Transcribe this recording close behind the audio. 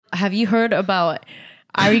have you heard about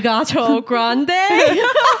Arigato Grande?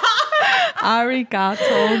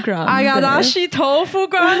 Arigato Grande. Agadashi Tofu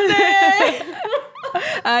Grande.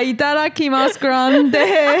 Itadakimasu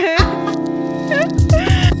Grande.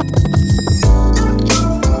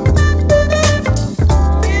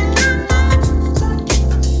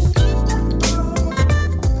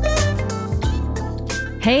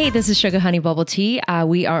 Hey, this is Sugar Honey Bubble Tea.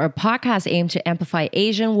 We are a podcast aimed to amplify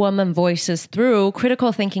Asian women voices through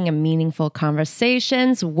critical thinking and meaningful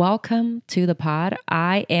conversations. Welcome to the pod.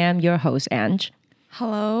 I am your host, Ange.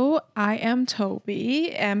 Hello, I am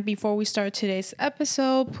Toby. And before we start today's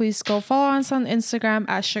episode, please go follow us on Instagram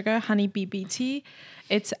at Sugar Honey BBT.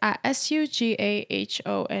 It's at SUGAHONEYBBT,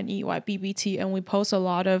 and we post a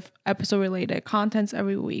lot of episode-related contents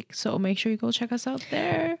every week. So make sure you go check us out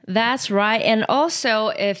there. That's right. And also,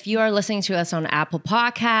 if you are listening to us on Apple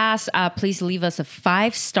Podcasts, please leave us a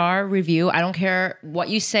 5-star review. I don't care what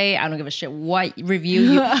you say. I don't give a shit what review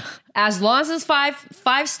you... As long as it's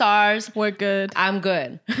five stars, we're good. I'm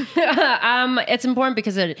good. It's important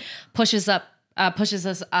because it pushes us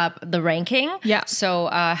up the ranking. Yeah. So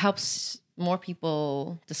helps more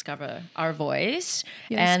people discover our voice,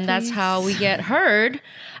 and please. That's how we get heard.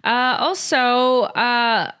 Also,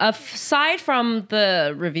 aside from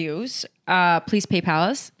the reviews, please PayPal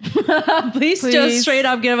us. please just straight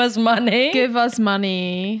up give us money. Give us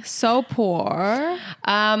money. So poor.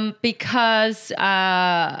 Because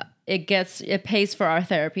it pays for our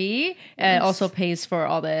therapy. It also pays for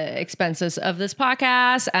all the expenses of this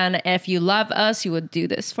podcast. And if you love us, you would do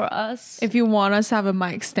this for us. If you want us to have a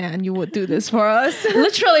mic stand, you would do this for us.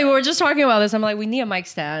 Literally, we were just talking about this. I'm like, we need a mic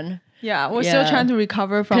stand. Yeah, we're still trying to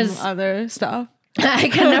recover from other stuff. I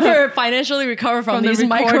can never financially recover from these the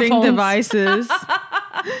recording microphones. Devices.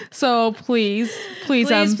 So please,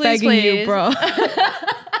 I'm begging you, bro.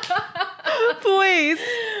 Please.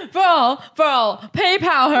 Bro,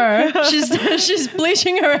 PayPal her. She's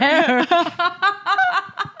bleaching her hair.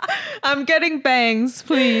 I'm getting bangs,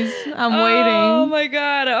 please. I'm waiting. Oh my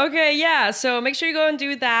God. Okay, yeah. So make sure you go and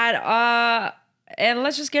do that. And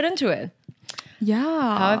let's just get into it.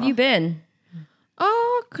 Yeah. How have you been?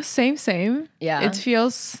 Oh, same. Yeah. It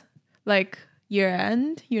feels like year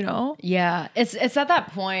end, you know? Yeah. It's at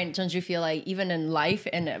that point, don't you feel like even in life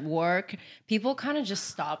and at work, people kind of just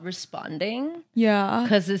stop responding? Yeah.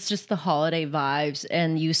 Because it's just the holiday vibes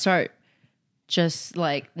and you start just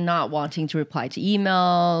like not wanting to reply to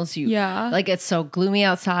emails. Like it's so gloomy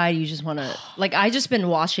outside. You just want to, like, I just been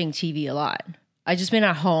watching TV a lot. I just been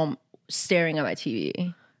at home staring at my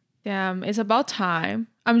TV. Damn, it's about time.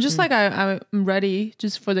 I'm just like, I'm ready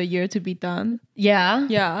just for the year to be done. Yeah?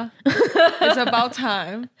 Yeah. It's about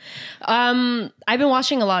time. I've been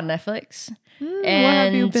watching a lot of Netflix. What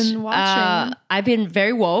have you been watching? I've been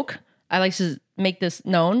very woke. I like to make this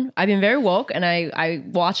known. I've been very woke and I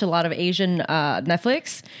watch a lot of Asian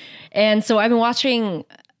Netflix. And so I've been watching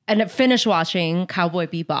and finished watching Cowboy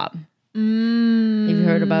Bebop. Have you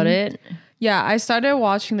heard about it? Yeah, I started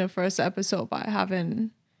watching the first episode, but I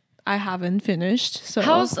haven't finished. So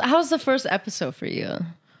how's the first episode for you?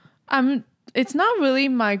 It's not really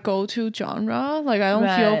my go-to genre. Like I don't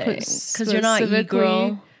feel because you're not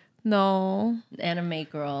e-girl. No, anime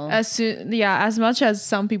girl. As much as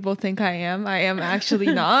some people think I am actually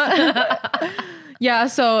not. Yeah,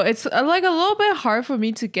 so it's like a little bit hard for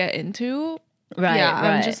me to get into. Right. Yeah,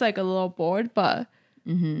 I'm just like a little bored, but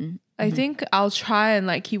I think I'll try and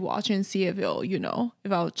like keep watching and see if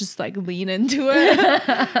I'll just like lean into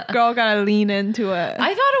it. Girl gotta lean into it.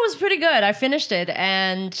 I thought it was pretty good. I finished it,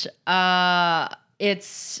 and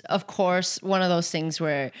it's of course one of those things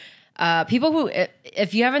where people who,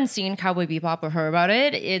 if you haven't seen Cowboy Bebop or heard about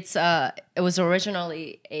it, it was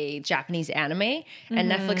originally a Japanese anime,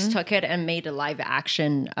 and Netflix took it and made a live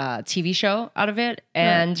action TV show out of it,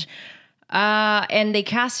 and they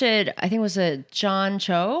casted, I think it was a John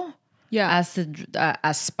Cho. Yeah,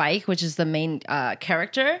 as Spike, which is the main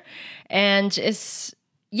character, and it's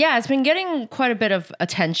been getting quite a bit of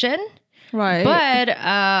attention, right? But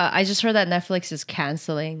I just heard that Netflix is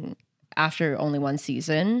canceling after only one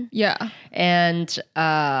season. Yeah, and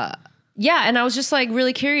and I was just like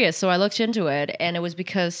really curious, so I looked into it, and it was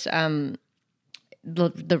because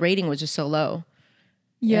the rating was just so low.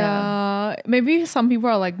 Yeah, maybe some people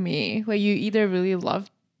are like me, like you either really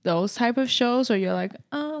love those type of shows or you're like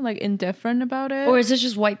indifferent about it, or is it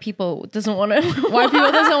just white people doesn't want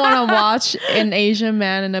to watch an Asian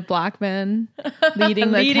man and a black man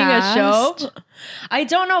leading a show? I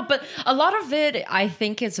don't know, but a lot of it I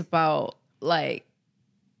think is about like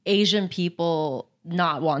Asian people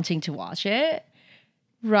not wanting to watch it,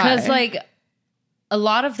 right? Because like a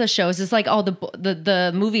lot of the shows, it's like, oh,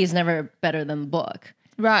 the movie is never better than the book.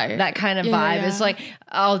 Right. That kind of vibe. It's like,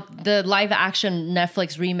 oh, the live action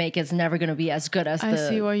Netflix remake is never going to be as good as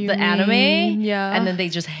the anime. Yeah. And then they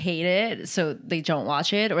just hate it. So they don't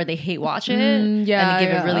watch it, or they hate watch it. And they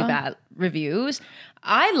give it really bad reviews.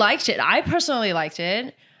 I liked it. I personally liked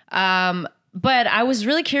it. But I was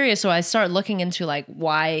really curious. So I started looking into like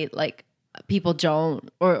why like people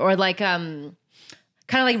don't, or like,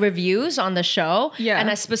 kind of like reviews on the show. Yeah. And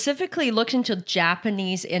I specifically looked into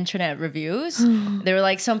Japanese internet reviews. There were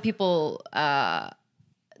like some people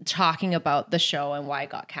talking about the show and why it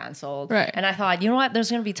got canceled. Right. And I thought, you know what? There's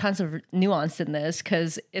going to be tons of nuance in this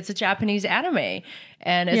because it's a Japanese anime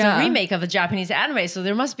and it's a remake of a Japanese anime. So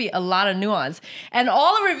there must be a lot of nuance. And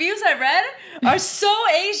all the reviews I read are so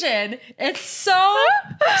Asian. It's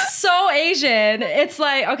so Asian. It's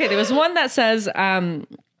like, okay, there was one that says,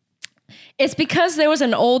 it's because there was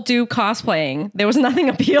an old dude cosplaying. There was nothing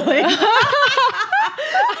appealing.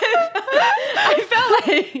 I felt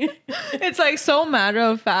like it's like so matter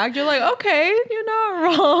of fact. You're like, okay, you're not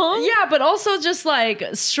wrong. Yeah, but also just like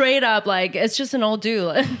straight up, like it's just an old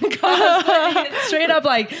dude. Straight up,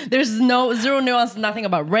 like there's zero nuance, nothing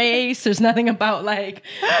about race. There's nothing about like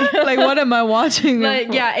what am I watching?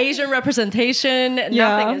 Like Asian representation.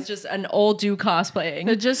 Yeah. Nothing. It's just an old dude cosplaying.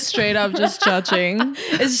 They're just straight up just judging.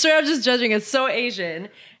 It's straight up just judging. It's so Asian.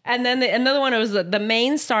 And then another one was the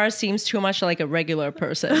main star seems too much like a regular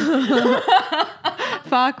person.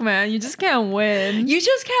 Fuck, man. You just can't win. You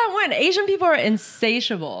just can't win. Asian people are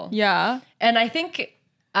insatiable. Yeah. And I think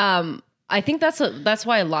that's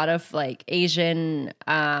why a lot of like Asian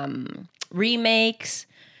remakes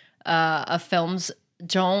of films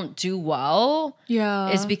don't do well. Yeah.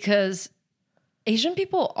 Is because Asian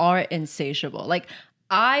people are insatiable. Like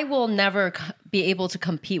I will never be able to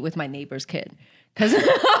compete with my neighbor's kid. Because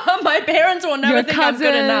my parents will never think I'm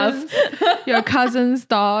good enough. Your cousin's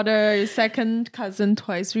daughter, your second cousin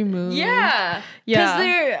twice removed. Yeah.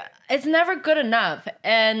 Because it's never good enough.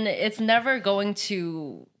 And it's never going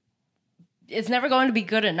to be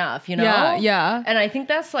good enough, you know? Yeah. And I think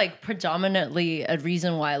that's like predominantly a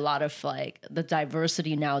reason why a lot of like the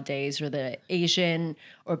diversity nowadays, or the Asian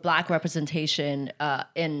or Black representation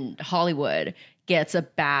in Hollywood gets a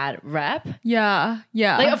bad rep. Yeah.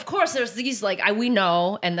 Like, of course, there's these like we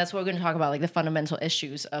know, and that's what we're going to talk about, like the fundamental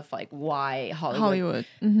issues of like why Hollywood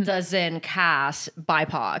doesn't cast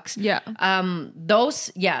BIPOCs. Yeah.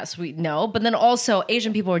 Those, yes, we know, but then also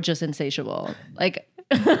Asian people are just insatiable. Like,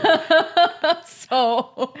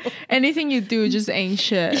 so anything you do just ain't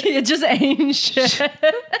shit. It just ain't shit.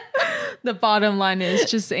 The bottom line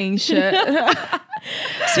is just ain't shit.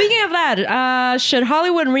 Speaking of that, should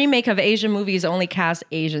Hollywood remake of Asian movies only cast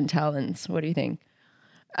Asian talents? What do you think?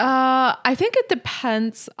 I think it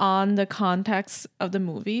depends on the context of the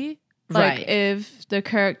movie. Like if the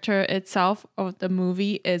character itself of the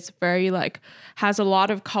movie is very like has a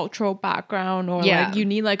lot of cultural background, or like you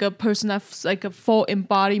need like a person that's like a full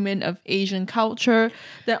embodiment of Asian culture,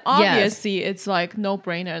 then obviously it's like no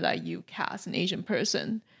brainer that you cast an Asian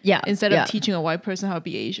person. Yeah. Instead of teaching a white person how to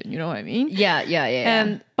be Asian, you know what I mean?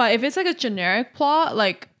 Yeah. But if it's like a generic plot,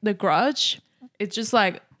 like The Grudge, it's just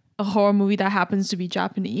like a horror movie that happens to be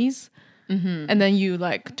Japanese, and then you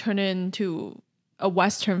like turn it into a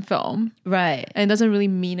Western film, right? And it doesn't really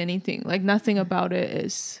mean anything. Like nothing about it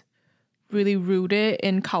is really rooted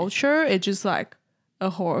in culture. It's just like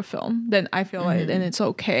a horror film. Then I feel like then it's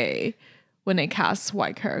okay when it casts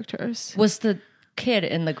white characters. Was the kid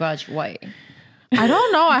in The Grudge white? I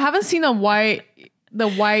don't know. I haven't seen the white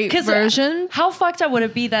version. How fucked up would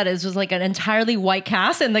it be that it was like an entirely white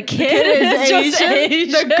cast and the kid is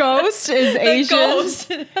Asian? The ghost is Asian.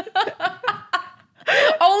 Ghost.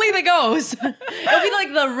 Only the ghost. It'll be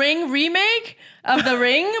like the Ring remake of the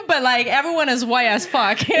Ring, but like everyone is white as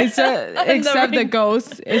fuck. Except the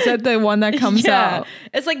ghost. Except the one that comes out.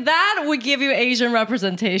 It's like that would give you Asian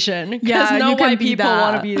representation. Because no white people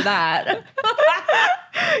want to be that.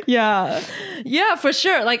 Yeah, for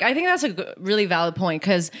sure. Like I think that's a really valid point,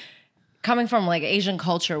 because coming from like Asian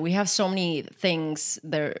culture, we have so many things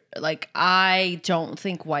there. Like I don't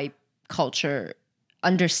think white culture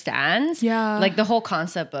understands like the whole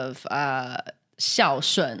concept of 孝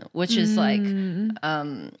顺, which is like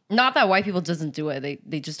not that white people doesn't do it,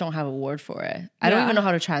 they just don't have a word for it. I don't even know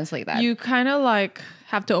how to translate that. You kind of like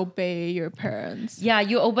have to obey your parents. Yeah,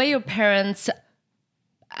 you obey your parents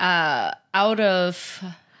out of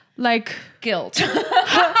like guilt.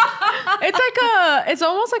 It's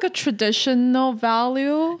almost like a traditional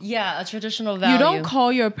value. Yeah, a traditional value. You don't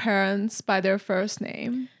call your parents by their first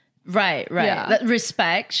name. Right. Yeah.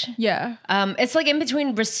 Respect. Yeah. It's like in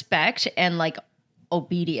between respect and like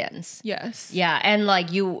obedience. Yes. Yeah, and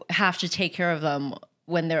like you have to take care of them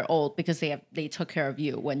when they're old because they took care of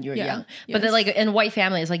you when you're young. But then like in white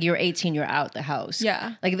families, like you're 18, you're out the house.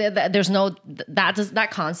 Yeah. Like there's no that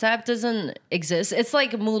concept doesn't exist. It's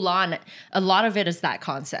like Mulan. A lot of it is that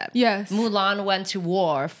concept. Yes. Mulan went to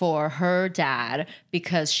war for her dad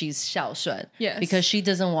because she's 孝顺. Yes. Because she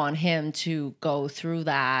doesn't want him to go through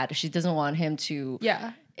that. She doesn't want him to.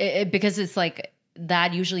 Yeah. Because it's like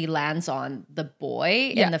that usually lands on the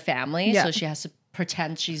boy in the family. So she has to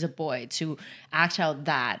pretend she's a boy to act out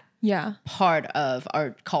that part of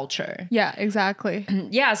our culture. Yeah, exactly.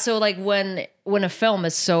 Yeah, so like when a film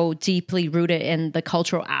is so deeply rooted in the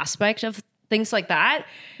cultural aspect of things like that,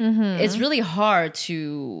 it's really hard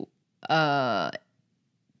to watch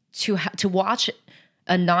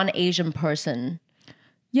a non-Asian person.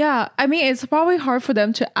 Yeah, I mean, it's probably hard for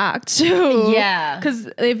them to act too. Yeah. Because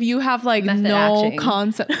if you have like no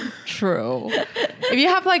concept, true. If you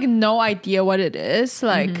have like no idea what it is,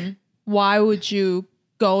 like why would you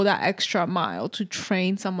go that extra mile to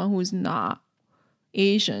train someone who's not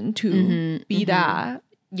Asian to be that?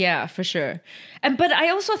 Yeah, for sure. But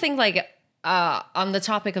I also think like on the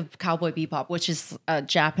topic of Cowboy Bebop, which is a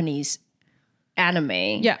Japanese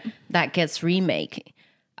anime that gets remake.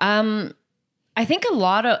 I think a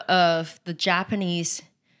lot of the Japanese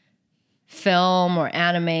film or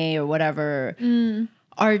anime or whatever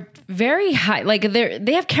are very high. Like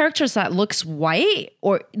they have characters that looks white,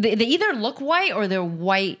 or they either look white or they're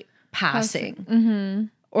white passing.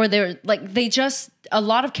 Or they're like a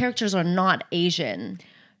lot of characters are not Asian.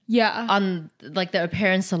 Yeah. On like the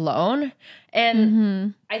appearance alone.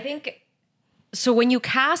 And I think so when you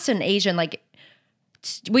cast an Asian, like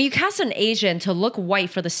when you cast an Asian to look white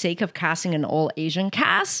for the sake of casting an all Asian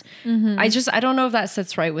cast, I don't know if that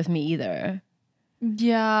sits right with me either.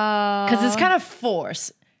 Yeah. Because it's kind of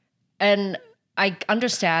forced. And I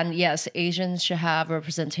understand, yes, Asians should have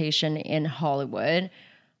representation in Hollywood,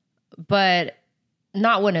 but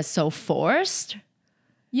not when it's so forced.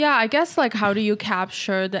 Yeah, I guess like how do you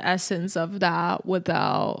capture the essence of that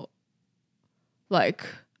without like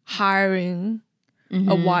hiring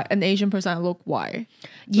an Asian person that look white?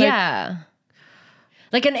 Yeah.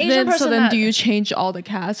 Like an Asian person. So then do you change all the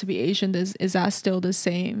cast to be Asian? Is that still the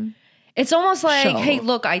same? It's almost like, hey,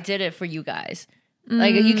 look, I did it for you guys.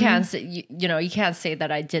 Like you can't say, you can't say that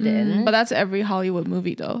I didn't. But that's every Hollywood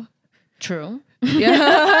movie though. True.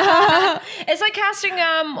 Yeah. It's like casting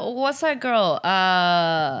what's that girl?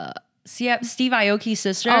 Steve Aoki's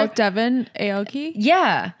sister. Oh, Devin Aoki?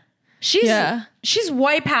 Yeah. She's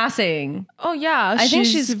white passing. Oh yeah, I think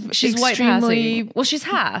she's white passing. Well, she's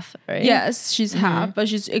half, right? Yes, she's half, but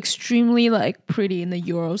she's extremely like pretty in the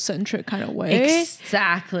Eurocentric kind of way.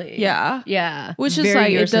 Exactly. Yeah. Yeah. Which is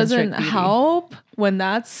like it doesn't help when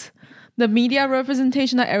that's the media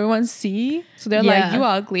representation that everyone see. So they're like, you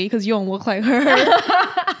are ugly because you don't look like her.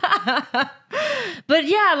 But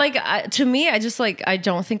yeah, like to me, I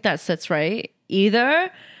don't think that sits right either.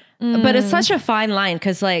 But it's such a fine line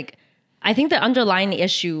because like I think the underlying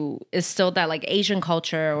issue is still that like Asian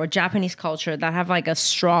culture or Japanese culture that have like a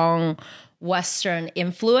strong Western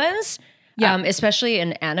influence, especially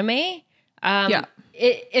in anime.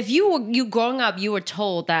 If you growing up, you were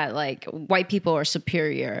told that like white people are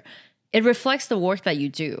superior. It reflects the work that you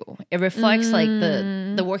do. It reflects like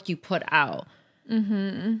the work you put out.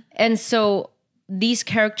 And so these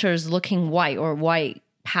characters looking white or white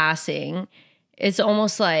passing, it's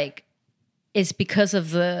almost like it's because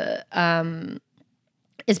of the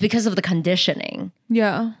conditioning.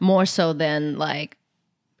 Yeah. More so than like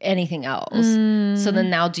anything else. So then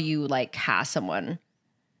now do you like cast someone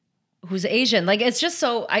who's Asian? Like it's just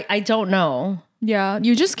so I don't know. Yeah.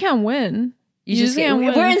 You just can't win. You just can't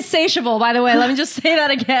win. We're insatiable, by the way. Let me just say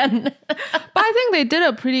that again. But I think they did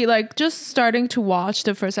a pretty like just starting to watch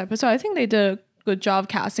the first episode. I think they did a good job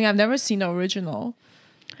casting. I've never seen the original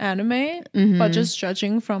anime, but just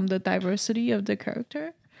judging from the diversity of the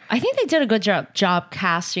character, I think they did a good job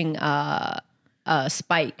casting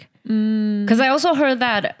Spike. Because I also heard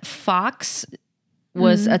that Fox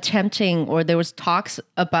was attempting, or there was talks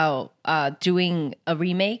about doing a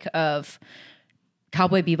remake of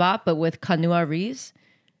Cowboy Bebop, but with Keanu Reeves.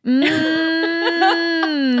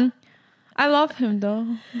 I love him though.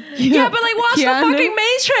 Yeah, but like watch Keanu. The fucking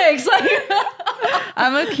Matrix. Like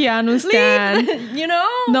I'm a Keanu stan. You know?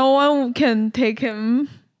 No one can take him.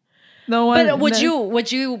 No one. But would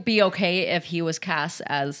you be okay if he was cast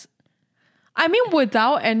as? I mean,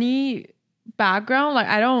 without any background, like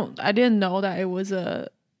I didn't know that it was a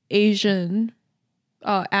Asian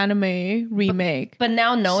anime remake. But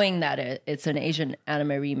now knowing that it's an Asian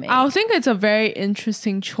anime remake, I think it's a very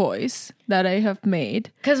interesting choice that I have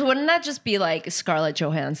made. Because wouldn't that just be like Scarlett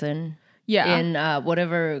Johansson? Yeah. In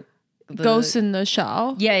whatever. Ghost in the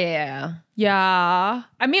Shell. Yeah. Yeah.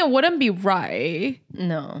 I mean, it wouldn't be right.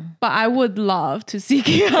 No. But I would love to see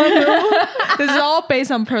Keanu. This is all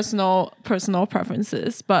based on personal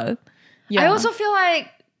preferences. But yeah. I also feel like,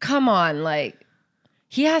 come on, like,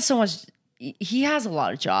 he has a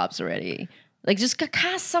lot of jobs already. Like, just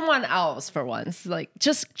cast someone else for once. Like,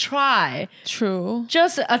 just try. True.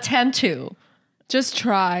 Just attempt to. Just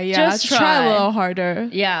try, yeah. Just try a little harder.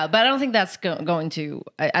 Yeah, but I don't think that's going to...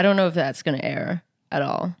 I don't know if that's going to air at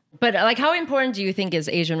all. But, like, how important do you think is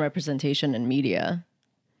Asian representation in media?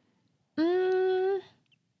 I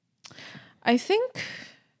think...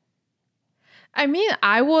 I mean,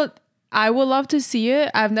 I would love to see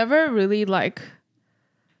it. I've never really, like,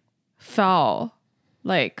 felt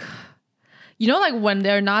like... You know, like when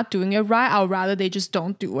they're not doing it right, I'd rather they just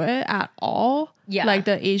don't do it at all. Yeah. Like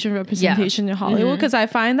the Asian representation in Hollywood. Because I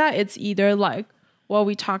find that it's either like, well,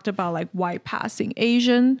 we talked about like white passing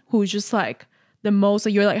Asian, who's just like the most,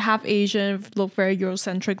 like, you're like half Asian, look very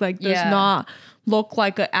Eurocentric, like does not look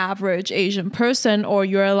like an average Asian person, or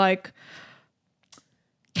you're like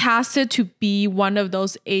casted to be one of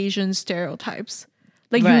those Asian stereotypes.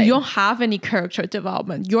 Like you don't have any character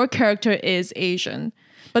development. Your character is Asian.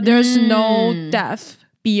 But there's no depth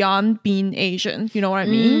beyond being Asian. You know what I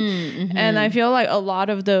mean? And I feel like a lot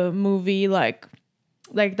of the movie, like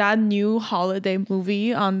that new holiday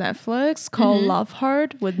movie on Netflix called Love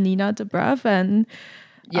Heart with Nina Dobrev and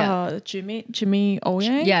Jimmy O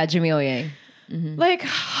Yang. Yeah, Jimmy O Yang. Like,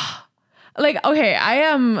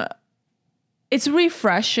 okay, it's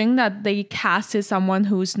refreshing that they casted someone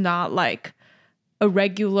who's not like a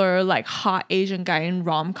regular like hot Asian guy in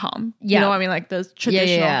rom-com. You know what I mean? Like the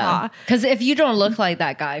traditional hot. Because if you don't look like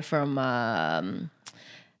that guy from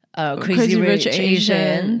Crazy Rich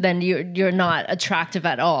Asian, then you're not attractive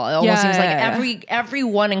at all. It almost seems like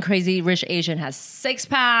everyone in Crazy Rich Asian has six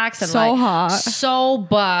packs and so like hot, so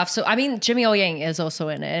buff. So I mean, Jimmy O Yang is also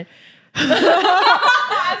in it. Wait,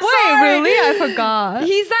 really? I forgot.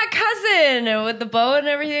 He's that cousin with the bow and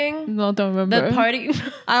everything. No, don't remember. The party.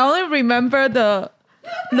 I only remember the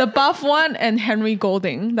buff one and Henry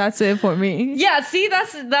Golding. That's it for me. Yeah, see,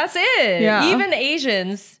 that's it. Yeah. Even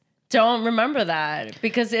Asians don't remember that,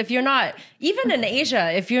 because if you're not, even in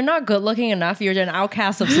Asia, if you're not good looking enough, you're an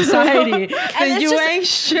outcast of society. And you ain't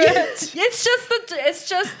shit. It's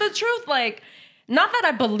just the truth. Like, not that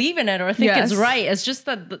I believe in it or think it's right. It's just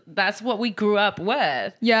that that's what we grew up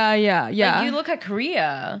with. Yeah. Like, you look at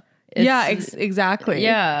Korea. Exactly.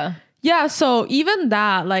 Yeah. Yeah, so even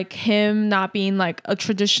that, like him not being like a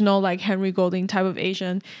traditional like Henry Golding type of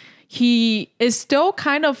Asian, he is still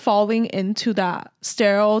kind of falling into that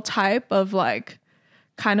stereotype of like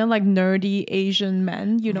kind of like nerdy Asian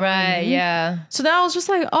men, you know? Right, what I mean? yeah. So then I was just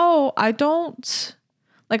like, oh, I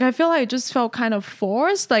feel like it just felt kind of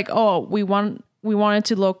forced. Like, oh, we wanted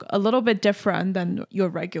to look a little bit different than your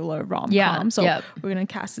regular rom-com. So we're going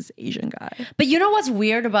to cast this Asian guy. But you know what's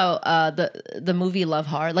weird about the movie Love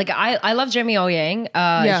Hard? Like, I love Jimmy O Yang.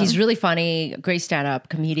 He's really funny, great stand-up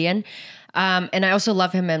comedian. And I also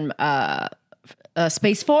love him in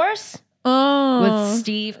Space Force with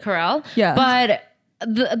Steve Carell. Yeah. But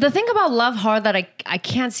the thing about Love Hard that I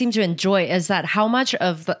can't seem to enjoy is that how much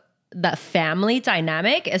of that family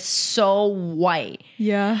dynamic is so white.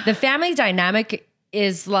 Yeah. The family dynamic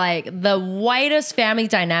is like the whitest family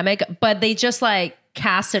dynamic, but they just like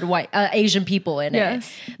casted white Asian people in it.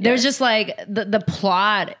 They're just like the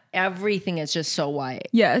plot, everything is just so white.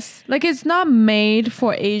 Yes. Like it's not made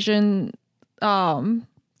for Asian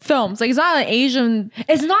films. Like it's not an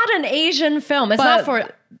Asian film. It's not for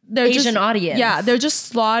Asian audience. Yeah, they're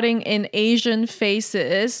just slotting in Asian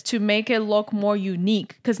faces to make it look more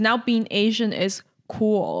unique, because now being Asian is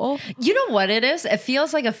cool. You know what it is? It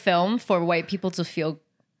feels like a film for white people to feel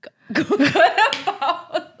good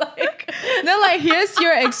about. Like, they're like, here's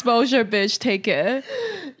your exposure, bitch, take it.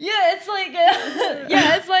 Yeah, it's like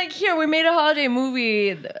it's like, here, we made a holiday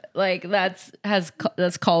movie like that's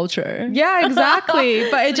culture. Yeah, exactly.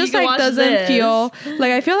 But it So just like doesn't this. feel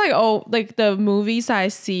like, I feel like like the movies I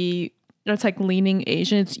see that's like leaning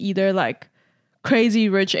Asian, it's either like Crazy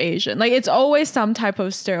Rich Asian. Like it's always some type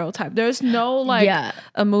of stereotype. There's no like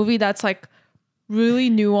a movie that's like really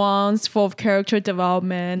nuanced, full of character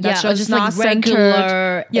development. That's just not like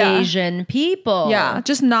regular centered. Asian people. Yeah,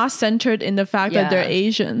 just not centered in the fact that they're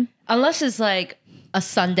Asian. Unless it's like a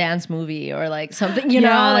Sundance movie or like something, you know,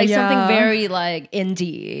 like something very like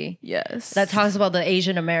indie. Yes. That talks about the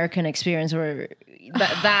Asian American experience, where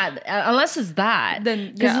that unless it's that,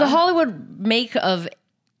 then because the Hollywood make of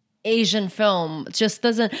Asian film just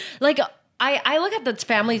doesn't like. I look at the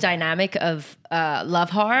family dynamic of Love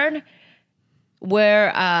Hard,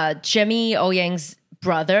 where Jimmy O Yang's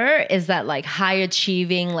brother is that like high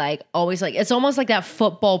achieving, like always like it's almost like that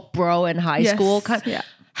football bro in high school. Yeah.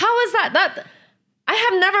 How is that? That I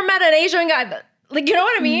have never met an Asian guy that, like, you know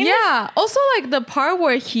what I mean? Yeah. Also, like the part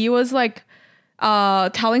where he was like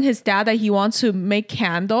telling his dad that he wants to make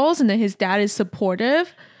candles, and then his dad is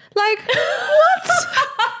supportive. Like what?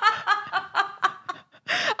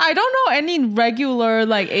 I don't know any regular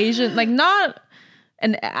like Asian, like it's not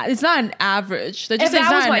an average. If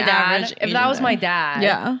that was my dad,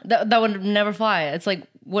 yeah, that would never fly. It's like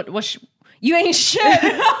what you ain't shit.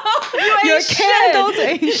 Your candles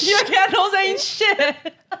ain't shit. Your candles ain't shit.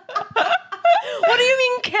 What do you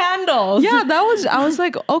mean candles? Yeah, I was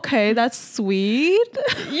like, okay, that's sweet.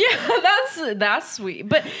 Yeah, that's sweet.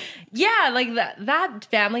 But yeah, like that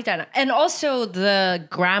family dynamic, and also the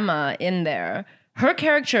grandma in there. Her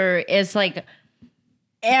character is like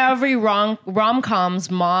every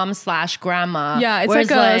rom-com's mom / grandma. Yeah,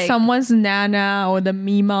 it's like someone's nana or the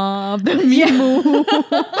mima of the mimu.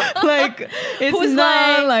 Like it's who's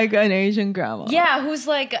not like an Asian grandma. Yeah, who's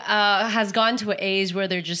like has gone to an age where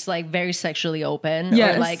they're just like very sexually open,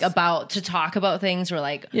 or like about to talk about things, or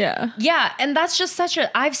like yeah, and that's just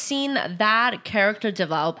I've seen that character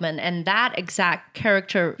development and that exact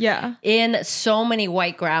character in so many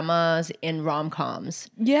white grandmas in rom-coms.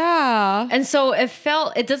 Yeah, and so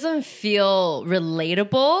it doesn't feel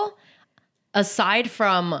relatable aside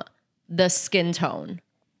from the skin tone.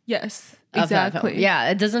 Yes, exactly. Yeah,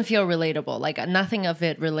 it doesn't feel relatable. Like nothing of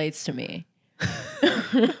it relates to me.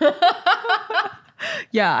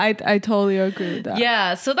 Yeah, I totally agree with that.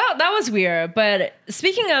 Yeah, so that was weird. But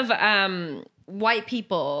speaking of white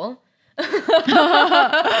people, speaking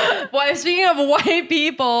of white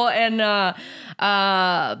people and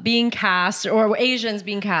being cast, or Asians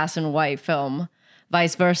being cast in white film,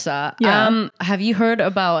 vice versa. Yeah. Have you heard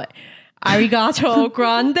about Arigato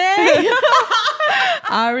Grande?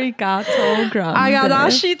 Arigato Grande.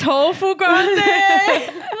 Ayadashi Tofu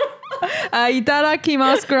Grande.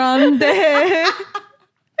 Itadakimasu Grande.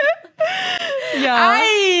 Yeah.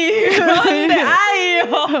 Ay, grande, ay.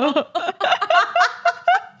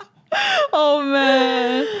 Oh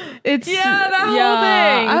man, it's that whole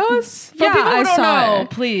thing. I was for people who don't know, it.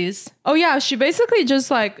 please. Oh yeah, she basically just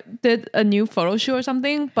like did a new photo shoot or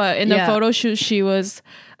something, but in the photo shoot she was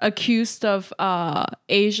accused of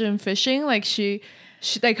Asian fishing. Like she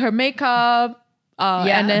like her makeup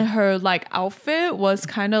and then her like outfit was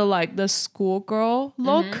kind of like the schoolgirl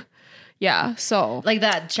look. Mm-hmm. Yeah, so like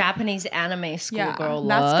that Japanese anime schoolgirl look.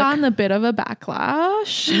 That's gotten a bit of a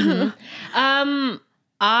backlash. Mm-hmm.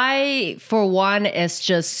 I, for one, is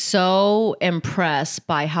just so impressed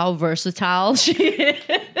by how versatile she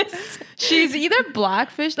is. She's either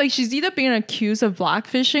blackfish, like she's either being accused of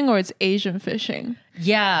blackfishing or it's Asian fishing.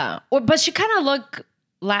 Yeah, but she kind of look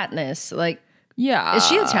Latinous, like. Yeah. Is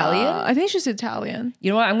she Italian? I think she's Italian. You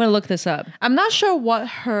know what? I'm going to look this up. I'm not sure what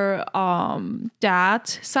her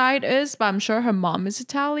dad's side is, but I'm sure her mom is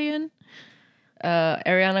Italian.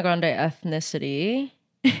 Ariana Grande ethnicity.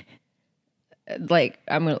 Like,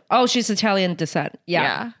 she's Italian descent.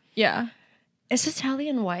 Yeah. Yeah. Is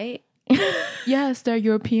Italian white? Yes, they're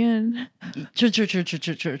European. True.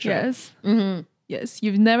 Yes. Mm-hmm. Yes.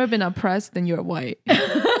 You've never been oppressed, then you're white.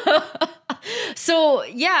 So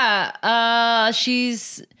yeah,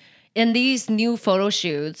 she's in these new photo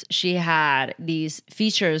shoots. She had these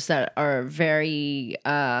features that are very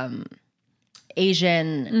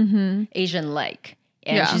Asian-like,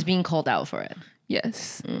 and she's being called out for it.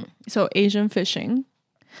 Yes. So Asian fishing,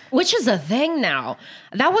 which is a thing now.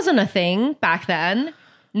 That wasn't a thing back then.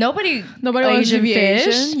 Nobody Asian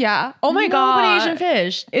fished. Yeah. Oh my god. Nobody Asian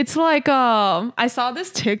fished. It's like I saw this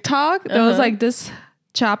TikTok. There was like this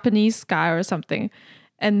Japanese guy or something,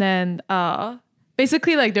 and then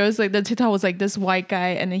basically like there was like the TikTok was like this white guy,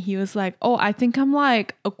 and then he was like, oh, I think I'm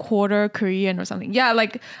like a quarter Korean or something. Yeah,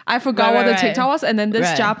 like I forgot what the TikTok was, and then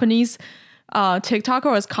this Japanese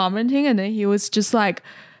TikToker was commenting, and then he was just like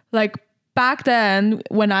back then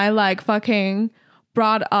when I like fucking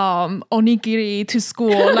brought onigiri to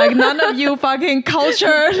school, like none of you fucking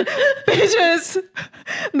cultured bitches,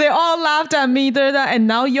 they all laughed at me, and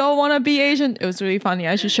now y'all want to be Asian. It was really funny.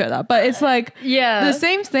 I should share that. But it's like the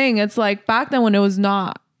same thing. It's like back then when it was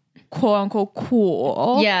not quote unquote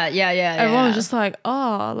cool. Yeah. Everyone was just like,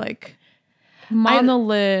 oh, like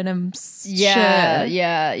monolith and yeah, shit.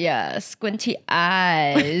 yeah, squinty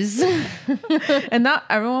eyes. And now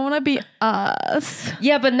everyone want to be us.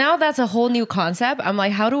 Yeah, but now that's a whole new concept. I'm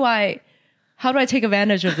like, how do I take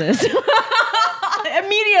advantage of this?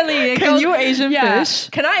 Immediately. Can you Asian fish?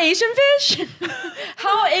 Can I Asian fish?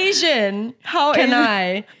 How Asian can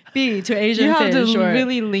I be to Asian fish? You have to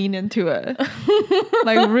really lean into it.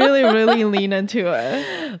 Like really, really lean into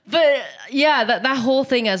it. But yeah, that whole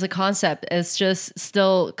thing as a concept is just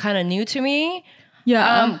still kind of new to me.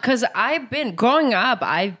 Yeah. Because growing up,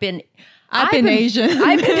 I've been Asian.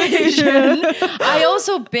 I've been Asian. I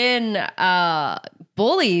also been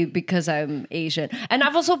bullied because I'm Asian. And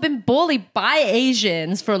I've also been bullied by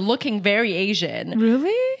Asians for looking very Asian.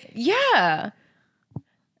 Really? Yeah.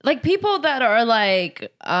 Like people that are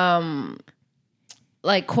like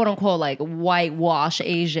quote unquote like whitewash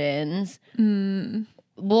Asians.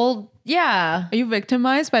 Well, yeah. Are you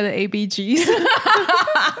victimized by the ABGs?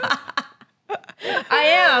 I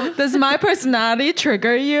am. Does my personality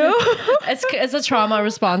trigger you? It's a trauma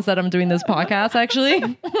response that I'm doing this podcast,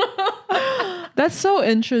 actually. That's so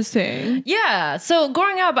interesting. Yeah. So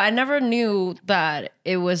growing up, I never knew that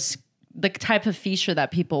it was the type of feature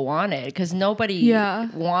that people wanted, because nobody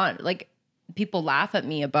people laugh at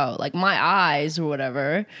me about like my eyes or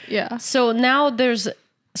whatever. Yeah. So now there's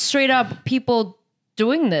straight up people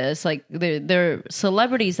doing this, like they're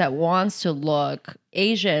celebrities that wants to look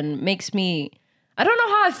Asian. Makes me, I don't know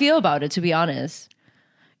how I feel about it, to be honest.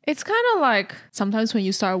 It's kind of like sometimes when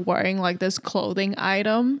you start wearing like this clothing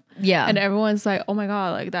item, and everyone's like, oh my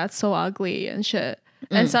god, like that's so ugly and shit.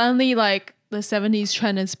 And suddenly like the 70s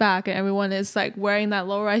trend is back and everyone is like wearing that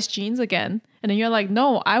low-rise jeans again. And then you're like,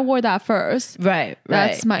 no, I wore that first. Right.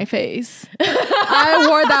 That's my face. I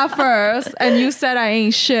wore that first and you said I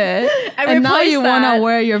ain't shit. And now you want to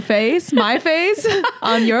wear your face, my face,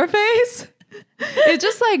 on your face. It's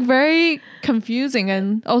just like very confusing.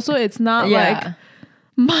 And also it's not like,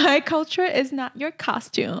 my culture is not your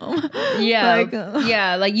costume.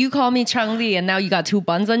 Yeah. Like you call me Chang-Li and now you got 2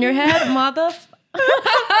 buns on your head,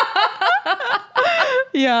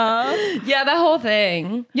 Yeah, that whole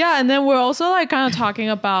thing. Yeah, and then we're also like kind of talking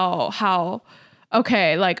about how,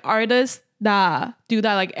 okay, like artists that do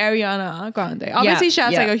that, like Ariana Grande. Obviously, she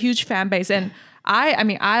has like a huge fan base, and I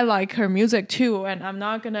mean, I like her music too, and I'm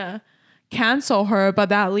not gonna cancel her, but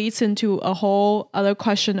that leads into a whole other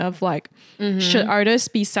question of like, should artists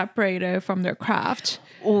be separated from their craft?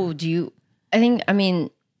 Oh, I mean,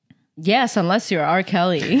 yes, unless you're R.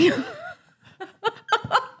 Kelly.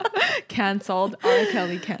 Cancelled. R.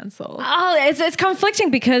 Kelly cancelled. Oh, it's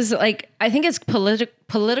conflicting because like I think it's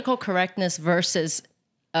political correctness versus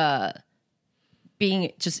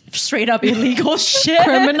being just straight up illegal shit.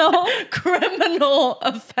 criminal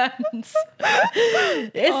offense.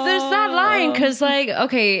 There's that line because like,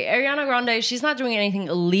 okay, Ariana Grande, she's not doing anything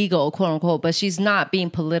illegal, quote unquote, but she's not being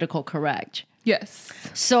political correct. Yes.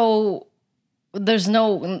 So there's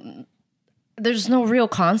no real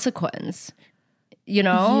consequence. You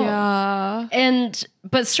know? Yeah.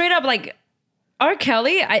 But straight up, like, R.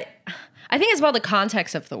 Kelly, I think it's about the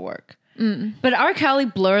context of the work. But R. Kelly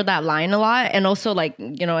blurred that line a lot. And also, like,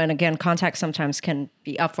 you know, and again, context sometimes can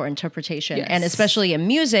be up for interpretation. Yes. And especially in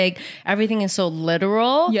music, everything is so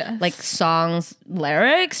literal. Yes. Like songs,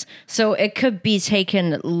 lyrics. So it could be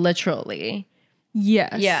taken literally.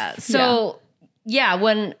 Yes. Yeah. So,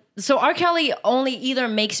 So R. Kelly only either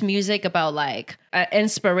makes music about like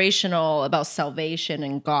inspirational, about salvation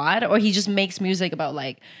and God, or he just makes music about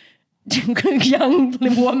like young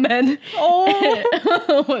women.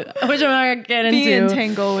 Oh, which I'm not gonna get into. Being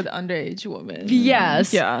entangled with underage women.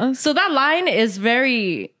 Yes. Yeah. So that line is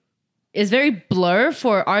very blur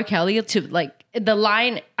for R. Kelly to like the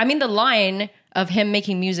line. I mean, the line of him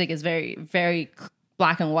making music is very, very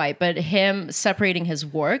black and white, but him separating his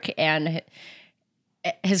work and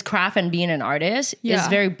his craft and being an artist is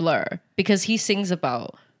very blur because he sings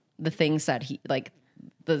about the things that he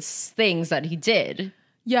did.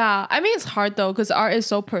 Yeah. I mean, it's hard though, because art is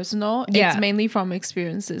so personal. It's mainly from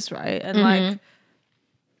experiences, right? And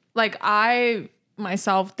like I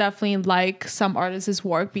myself definitely like some artists'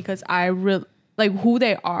 work because I really like who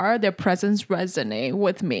they are, their presence resonate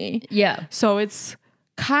with me. Yeah. So it's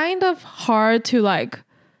kind of hard to like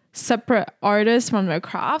separate artists from their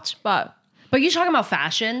craft, but you're talking about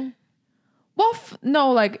fashion? Well,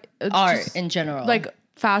 no, like art in general, like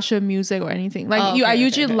fashion, music, or anything. Like I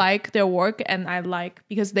usually like their work, and I like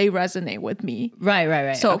because they resonate with me.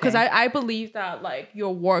 Right. So because I believe that like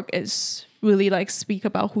your work is really like speak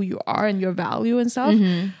about who you are and your value and stuff.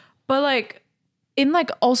 But like in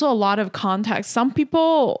like also a lot of context, some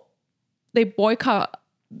people they boycott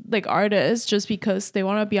like artists just because they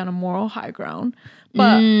want to be on a moral high ground.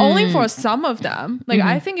 But only for some of them. Like,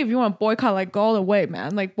 I think if you want to boycott, like, go all the way,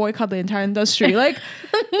 man. Like, boycott the entire industry. Like,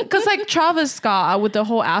 because, like, Travis Scott with the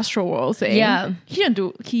whole Astroworld thing. Yeah.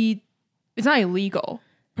 It's not illegal,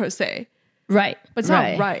 per se. Right. But it's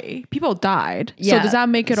not right. People died. Yeah. So does that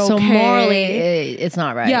make it okay? So morally, it's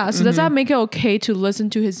not right. Yeah. So does that make it okay to listen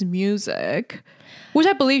to his music? Which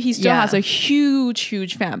I believe he still has a huge,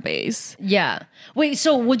 huge fan base. Yeah. Wait,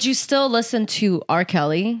 so would you still listen to R.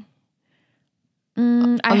 Kelly?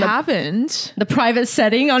 I haven't. The private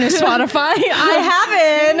setting on his Spotify?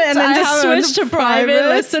 I haven't. And then just switch to private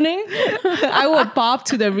listening? I will bop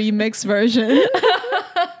to the remix version.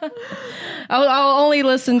 I'll only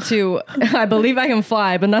listen to I Believe I Can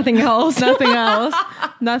Fly, but nothing else. None for of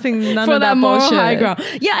that that moral bullshit. high ground.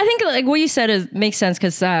 Yeah, I think like what you said makes sense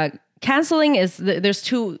because canceling is there's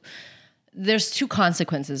two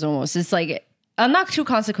consequences almost. It's like not two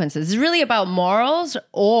consequences. It's really about morals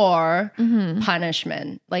or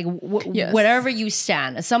punishment. Like whatever you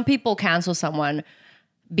stand. Some people cancel someone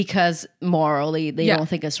because morally they don't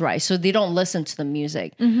think it's right, so they don't listen to the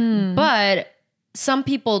music. But some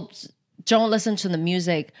people don't listen to the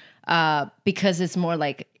music because it's more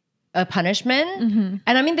like a punishment.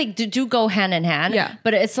 And I mean, they do go hand in hand. Yeah.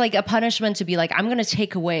 But it's like a punishment to be like, I'm going to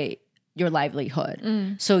take away your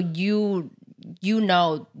livelihood. So you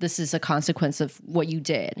know this is a consequence of what you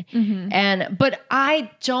did. But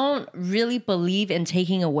I don't really believe in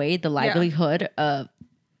taking away the livelihood of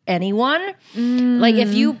anyone. Like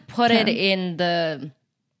if you put it in the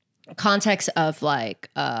context of like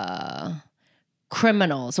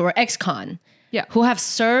criminals or ex-con who have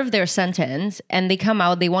served their sentence and they come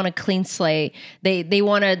out, they want a clean slate, they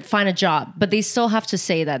want to find a job, but they still have to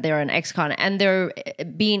say that they're an ex-con, and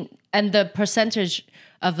the percentage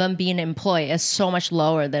of them being employed is so much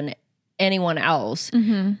lower than anyone else.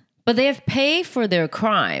 But they have paid for their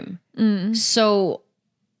crime. So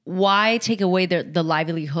why take away the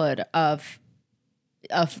livelihood of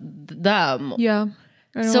them? Yeah.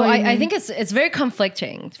 So I think it's very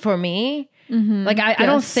conflicting for me. Like I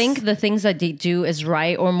don't think the things that they do is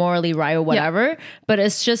right or morally right or whatever, but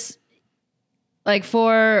it's just like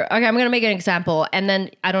I'm going to make an example, and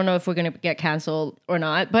then I don't know if we're going to get canceled or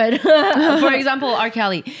not, but for example, R.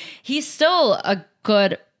 Kelly, he's still a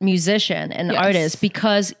good musician and artist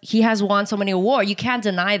because he has won so many awards. You can't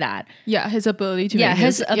deny that. Yeah, his ability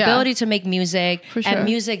to make music and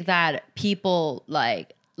music that people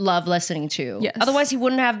like love listening to. Yes. Otherwise he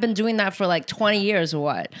wouldn't have been doing that for like 20 years or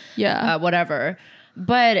what. Yeah. Whatever.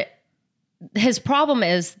 But his problem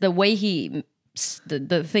is the way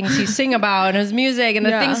the things he sing about and his music and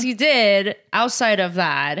the things he did outside of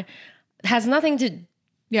that has nothing to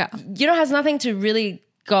has nothing to really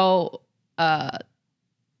go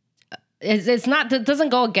it doesn't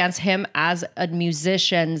go against him as a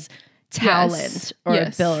musician's talent or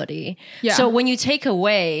ability. So when you take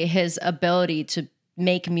away his ability to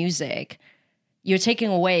make music, you're taking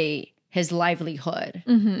away his livelihood.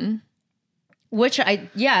 Which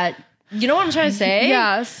you know what I'm trying to say?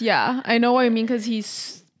 Yes, yeah. I know what you mean, because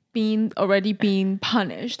he's already being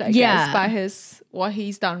punished, I guess, by what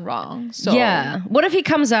he's done wrong. So what if he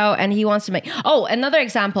comes out and he wants to make another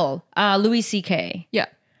example, Louis CK. Yeah.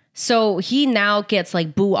 So he now gets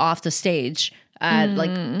like booed off the stage at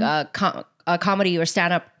like comedy or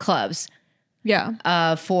stand-up clubs.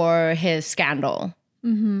 Yeah. For his scandal.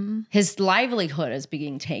 His livelihood is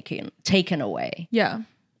being taken away. Yeah.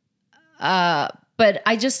 But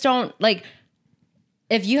I just don't like,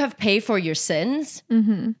 if you have paid for your sins,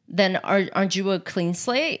 then aren't you a clean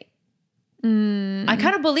slate? I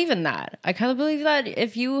kind of believe in that. I kind of believe that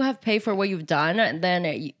if you have paid for what you've done,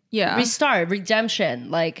 then restart,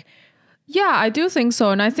 redemption. Like, yeah, I do think so.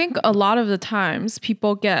 And I think a lot of the times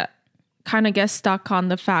people get stuck on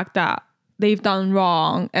the fact that they've done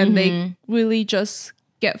wrong, and they really just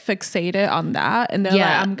get fixated on that. And they're like,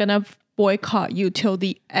 I'm going to boycott you till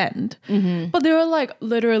the end. But there are like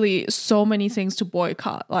literally so many things to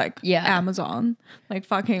boycott, like Amazon, like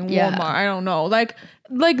fucking Walmart. I don't know. Like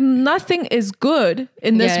nothing is good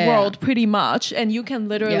in this world pretty much. And you can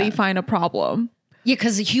literally find a problem. Yeah,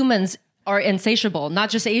 because humans are insatiable,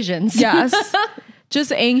 not just Asians. Yes.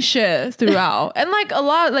 Just ain't shit throughout. And like a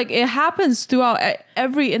lot, like it happens throughout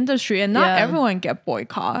every industry, and not everyone get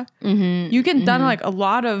boycott. You can done like a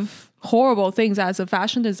lot of horrible things as a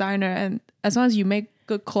fashion designer, and as long as you make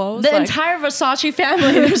good clothes. The entire Versace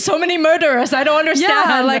family, there's so many murderers. I don't understand.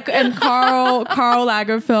 Yeah, like, and Karl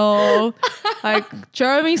Lagerfeld, like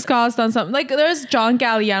Jeremy Scott's done something. Like there's John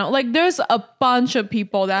Galliano. Like there's a bunch of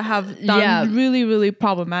people that have done really, really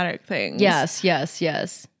problematic things.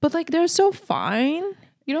 Yes. But like they're so fine.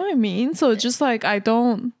 You know what I mean? So it's just like I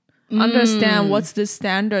don't understand what's the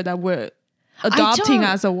standard that we're adopting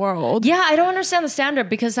as a world. Yeah, I don't understand the standard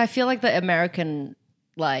because I feel like the American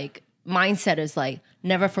like mindset is like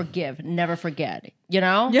never forgive, never forget. You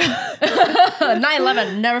know? Yeah.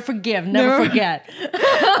 9/11, never forgive, never forget.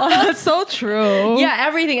 Oh, that's so true. Yeah,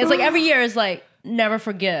 everything. It's like every year is like never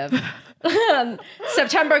forgive.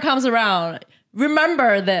 September comes around.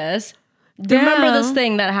 Remember this. Remember this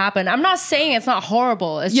thing that happened. I'm not saying it's not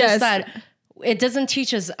horrible. It's just that it doesn't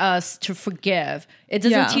teach us to forgive. It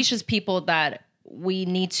doesn't teach us people that we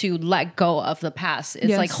need to let go of the past.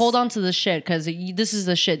 It's like hold on to the shit because this is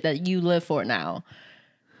the shit that you live for now.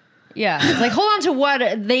 Yeah, it's like hold on to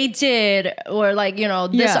what they did or like, you know,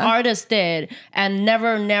 this artist did and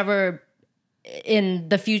never in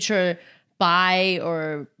the future buy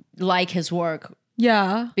or like his work.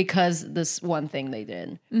 Yeah. Because this one thing they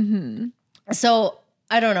did. Mm-hmm. So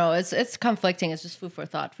I don't know. It's conflicting. It's just food for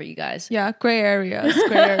thought for you guys. Yeah, gray areas.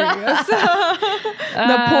 The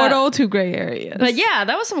portal to gray areas. But yeah,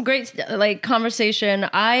 that was some great like conversation.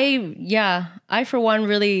 I for one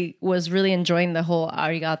was really enjoying the whole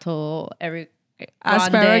arigato,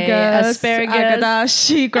 asparagus,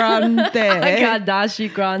 agadashi grande,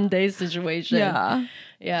 agadashi grande situation. Yeah,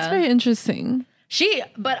 it's very interesting.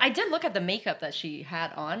 But I did look at the makeup that she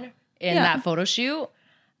had on in that photo shoot.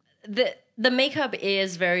 The makeup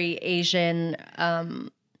is very Asian.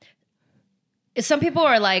 Some people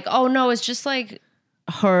are like, oh no, it's just like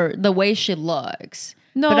the way she looks.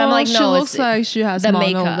 No, but I'm like, no, she looks like she has the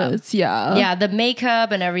makeup. Yeah, the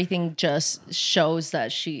makeup and everything just shows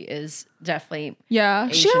that she is definitely Asian.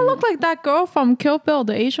 She don't look like that girl from Kill Bill,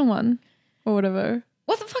 the Asian one, or whatever.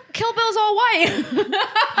 What the fuck? Kill Bill's all white.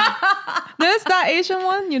 There's that Asian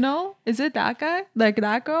one, you know? Is it that guy? Like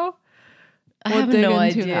that girl? I have no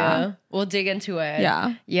idea. We'll dig into it.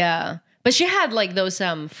 Yeah. But she had like those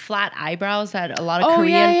flat eyebrows that a lot of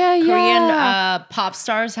Korean pop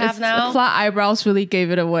stars have now. Flat eyebrows really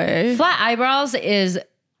gave it away. Flat eyebrows is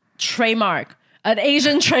trademark. An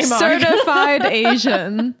Asian trademark. Certified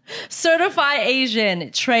Asian. Certified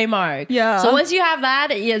Asian trademark. Yeah. So once you have that,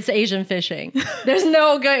 it's Asian fishing. There's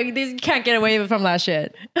no good. You can't get away from that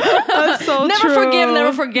shit. That's so never true. Forgive,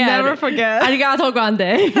 never forget. Never forget. Arigato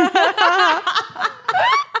Grande.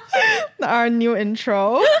 Our new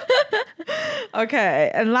intro. Okay.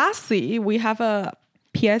 And lastly, we have a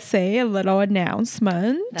PSA, a little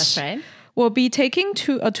announcement. That's right. We'll be taking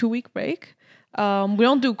a 2-week break. We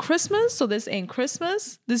don't do Christmas, so this ain't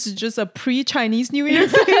Christmas. This is just a pre-Chinese New Year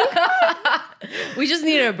thing. We just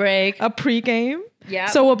need a break. A pre-game. Yeah.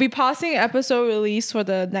 So we'll be pausing episode release for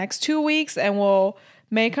the next 2 weeks and we'll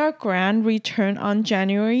make our grand return on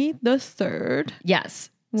January the 3rd. Yes.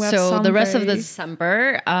 So the rest of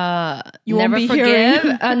December, you never won't be forgive.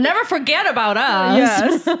 Never forget about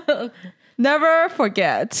us. Yes. Never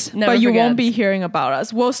forget. But you won't be hearing about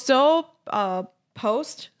us. We'll still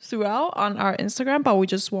post throughout on our Instagram, but we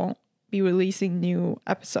just won't be releasing new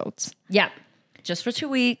episodes. Yeah. Just for 2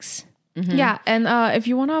 weeks. Mm-hmm. Yeah. And if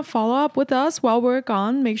you want to follow up with us while we're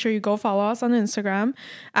gone, make sure you go follow us on Instagram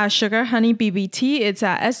at Sugar Honey BBT. It's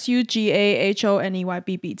at SUGAHONEYBBT.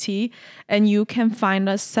 And you can find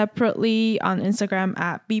us separately on Instagram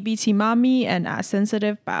at BBT Mami and at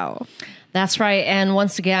Sensitive Bao. That's right. And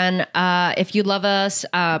once again, if you love us,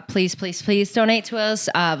 please donate to us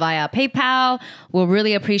via PayPal. We'll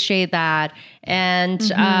really appreciate that. And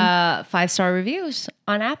 5-star reviews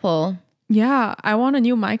on Apple. Yeah, I want a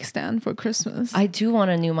new mic stand for Christmas. I do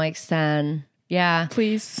want a new mic stand. Yeah.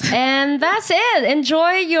 Please. And that's it.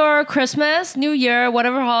 Enjoy your Christmas, New Year,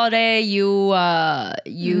 whatever holiday you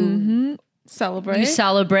celebrate. You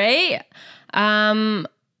celebrate. And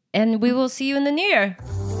we will see you in the new year.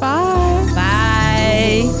 Bye.